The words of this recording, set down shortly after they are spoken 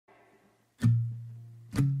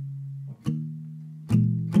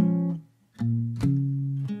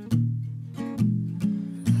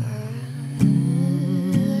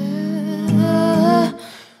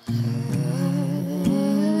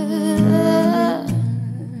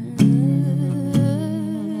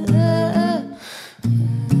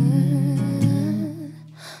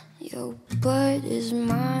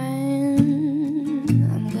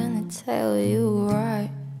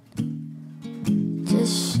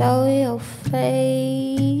show your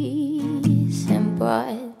face in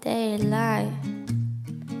broad daylight.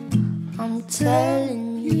 I'm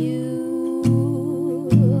telling you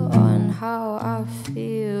on how I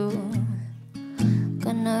feel.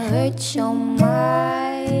 Gonna hurt your mind,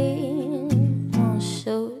 won't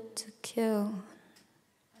shoot to kill.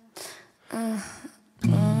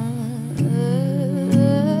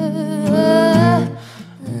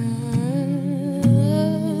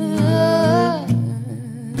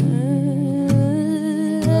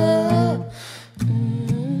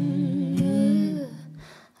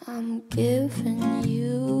 I'm giving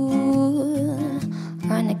you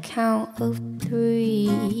on a count of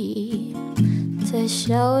 3 to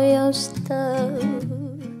show your stuff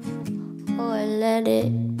or let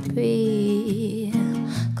it be.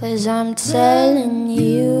 'Cause I'm telling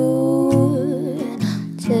you,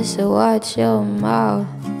 just watch your mouth.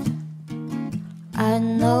 I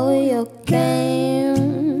know your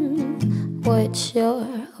game, what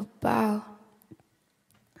you're about.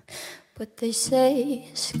 But they say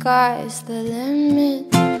sky's the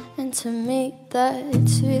limit, and to me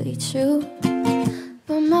that's really true.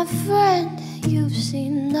 But my friend, you've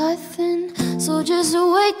seen nothing, so just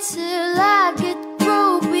wait till I get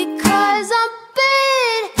through. Because I'm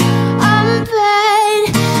bad,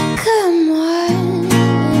 come on.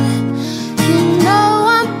 You know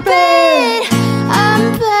I'm bad,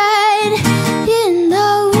 you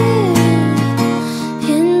know it.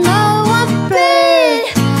 You know I'm bad,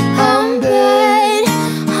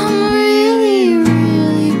 I'm really,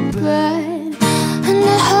 really bad. And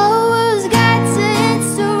the whole world's got to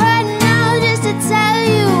answer right now just to tell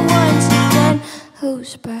you once again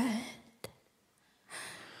who's bad.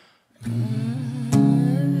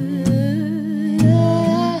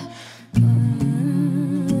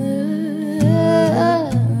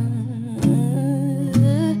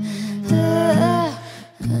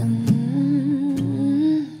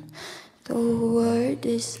 The word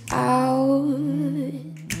is out,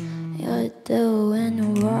 you're doing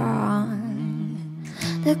wrong.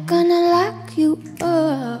 They're gonna lock you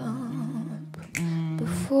up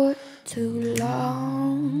before too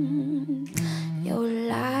long. Your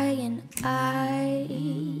lying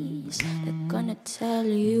eyes, they're gonna tell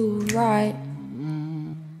you right.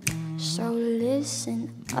 So listen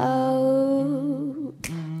up,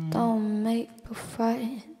 don't make a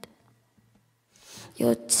fight.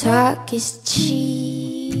 Your talk is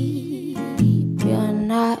cheap, you're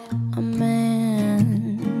not a man.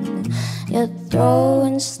 You're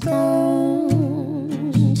throwing stones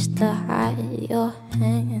to hide your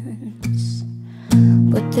hands.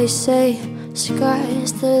 But they say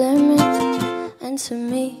sky's the limit, and to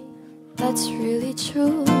me that's really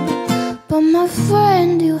true. But my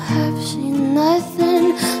friend, you have seen nothing,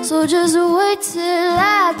 so just wait till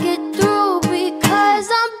I get through.